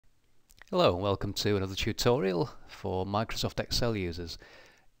Hello and welcome to another tutorial for Microsoft Excel users.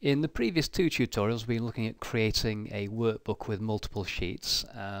 In the previous two tutorials we've been looking at creating a workbook with multiple sheets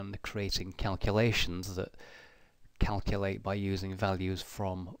and creating calculations that calculate by using values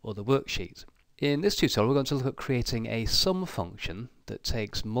from other worksheets. In this tutorial we're going to look at creating a sum function that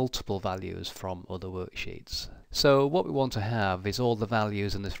takes multiple values from other worksheets. So what we want to have is all the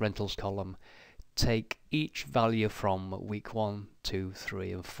values in this rentals column take each value from week 1, 2,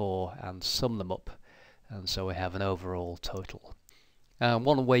 3 and 4 and sum them up, and so we have an overall total. And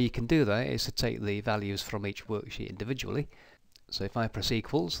one way you can do that is to take the values from each worksheet individually. So if I press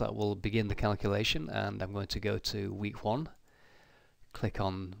equals, that will begin the calculation, and I'm going to go to week 1, click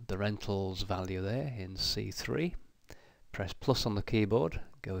on the rentals value there in C3, press plus on the keyboard,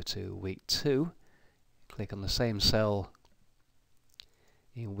 go to week 2, click on the same cell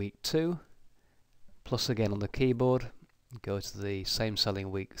in week 2, plus again on the keyboard, go to the same cell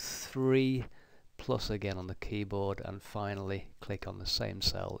in week 3, plus again on the keyboard, and finally click on the same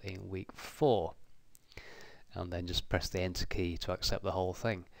cell in week 4. And then just press the enter key to accept the whole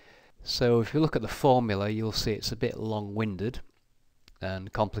thing. So if you look at the formula, you'll see it's a bit long-winded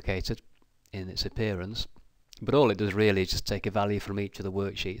and complicated in its appearance, but all it does really is just take a value from each of the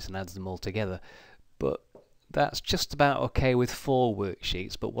worksheets and adds them all together. But that's just about okay with 4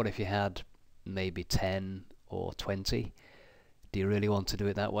 worksheets, but what if you had maybe 10 or 20? Do you really want to do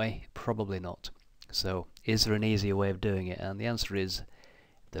it that way? Probably not. So is there an easier way of doing it? And the answer is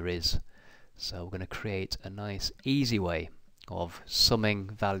there is. So we're going to create a nice easy way of summing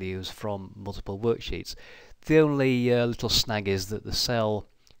values from multiple worksheets. The only little snag is that the cell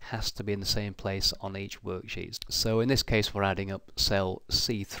has to be in the same place on each worksheet. So in this case we're adding up cell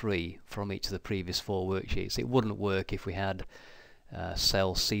C3 from each of the previous 4 worksheets. It wouldn't work if we had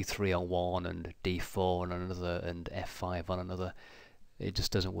cell C3 on one and D4 on another and F5 on another. It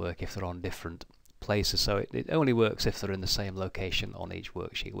just doesn't work if they're on different places, so it only works if they're in the same location on each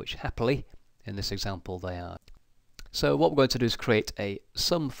worksheet, which happily in this example they are. So what we're going to do is create a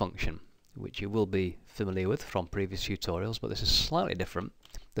sum function, which you will be familiar with from previous tutorials, but this is slightly different.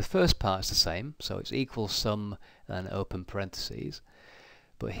 The first part is the same, so it's equals sum and open parentheses,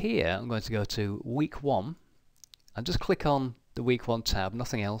 but here I'm going to go to week 1 and just click on the week 1 tab,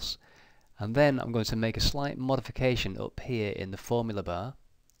 nothing else, and then I'm going to make a slight modification up here in the formula bar.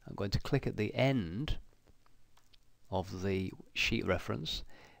 I'm going to click at the end of the sheet reference,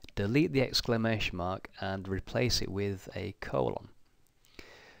 delete the exclamation mark and replace it with a colon.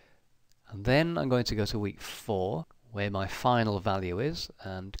 And then I'm going to go to week 4 where my final value is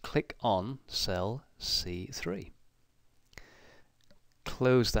and click on cell C3.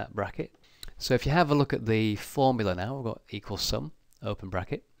 Close that bracket. So if you have a look at the formula now, we've got equals sum, open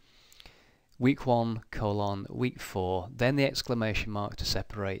bracket, week 1 colon week 4, then the exclamation mark to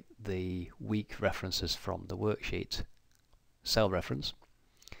separate the week references from the worksheet cell reference,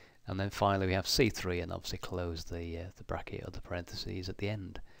 and then finally we have C3 and obviously close the bracket or the parentheses at the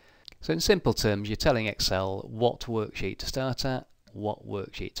end. So in simple terms, you're telling Excel what worksheet to start at, what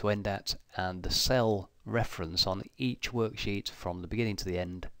worksheet to end at, and the cell reference on each worksheet from the beginning to the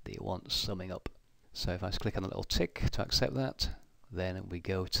end that you want summing up. So if I just click on the little tick to accept that, then we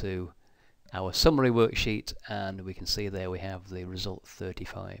go to our summary worksheet and we can see there we have the result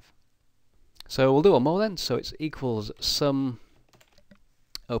 35. So we'll do one more then. So it's equals sum,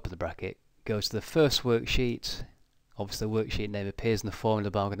 open the bracket, go to the first worksheet. Obviously the worksheet name appears in the formula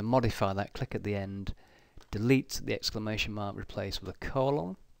bar. I'm going to modify that, click at the end, delete the exclamation mark, replace with a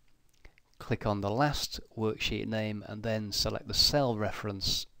colon, click on the last worksheet name and then select the cell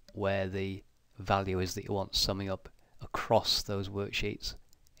reference where the value is that you want summing up across those worksheets.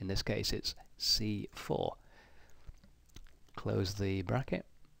 In this case it's C4. Close the bracket,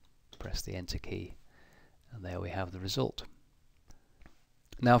 press the enter key, and there we have the result.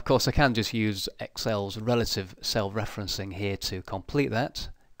 Now of course I can just use Excel's relative cell referencing here to complete that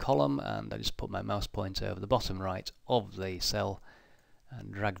column, and I just put my mouse pointer over the bottom right of the cell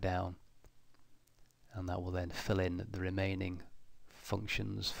and drag down, and that will then fill in the remaining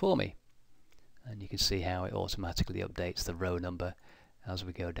functions for me. And you can see how it automatically updates the row number as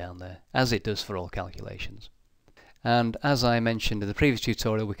we go down there, as it does for all calculations. And as I mentioned in the previous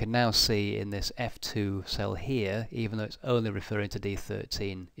tutorial, we can now see in this F2 cell here, even though it's only referring to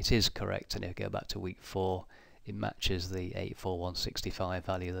D13, it is correct, and if you go back to week 4 it matches the 84165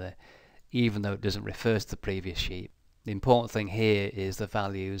 value there, even though it doesn't refer to the previous sheet. The important thing here is the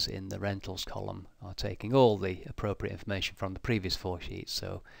values in the rentals column are taking all the appropriate information from the previous 4 sheets,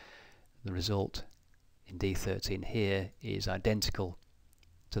 so the result in D13 here is identical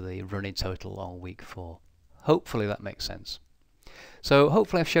to the running total on week 4. Hopefully that makes sense. So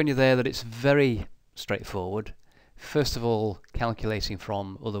hopefully I've shown you there that it's very straightforward. First of all, calculating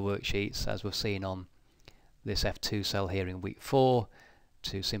from other worksheets, as we've seen on this F2 cell here in week 4,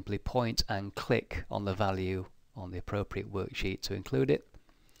 to simply point and click on the value on the appropriate worksheet to include it.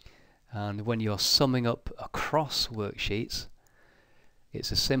 And when you're summing up across worksheets,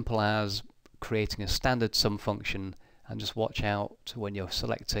 it's as simple as creating a standard sum function, and just watch out when you're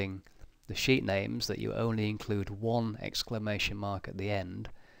selecting the sheet names that you only include one exclamation mark at the end,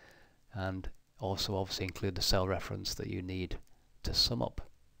 and also obviously include the cell reference that you need to sum up.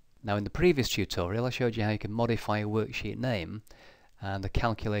 Now in the previous tutorial I showed you how you can modify a worksheet name and the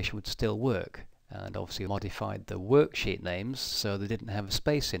calculation would still work, and obviously modified the worksheet names so they didn't have a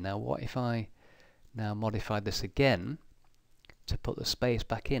space in. Now what if I now modified this again to put the space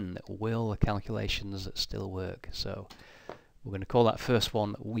back in? Will the calculations still work? So we're going to call that first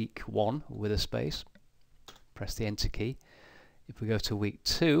one week 1 with a space. Press the enter key. If we go to week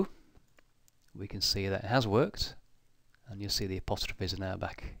 2, we can see that it has worked, and you'll see the apostrophes are now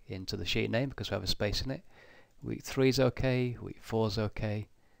back into the sheet name because we have a space in it. Week 3 is okay, week 4 is okay.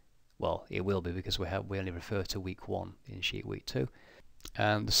 Well, it will be because we only refer to week 1 in sheet week 2.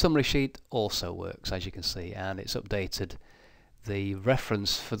 And the summary sheet also works, as you can see, and it's updated the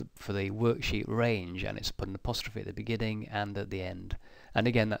reference for the worksheet range, and it's put an apostrophe at the beginning and at the end. And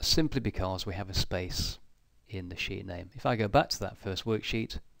again, that's simply because we have a space in the sheet name. If I go back to that first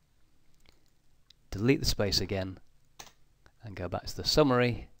worksheet, delete the space again, and go back to the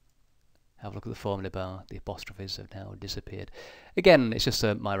summary, have a look at the formula bar, the apostrophes have now disappeared. Again, it's just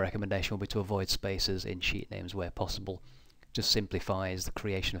my recommendation will be to avoid spaces in sheet names where possible. Just simplifies the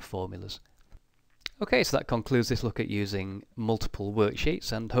creation of formulas. Okay, so that concludes this look at using multiple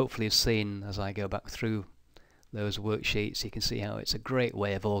worksheets, and hopefully you've seen as I go back through those worksheets, you can see how it's a great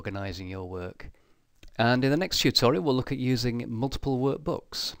way of organising your work. And in the next tutorial we'll look at using multiple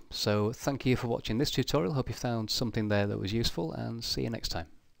workbooks. So thank you for watching this tutorial, hope you found something there that was useful, and see you next time.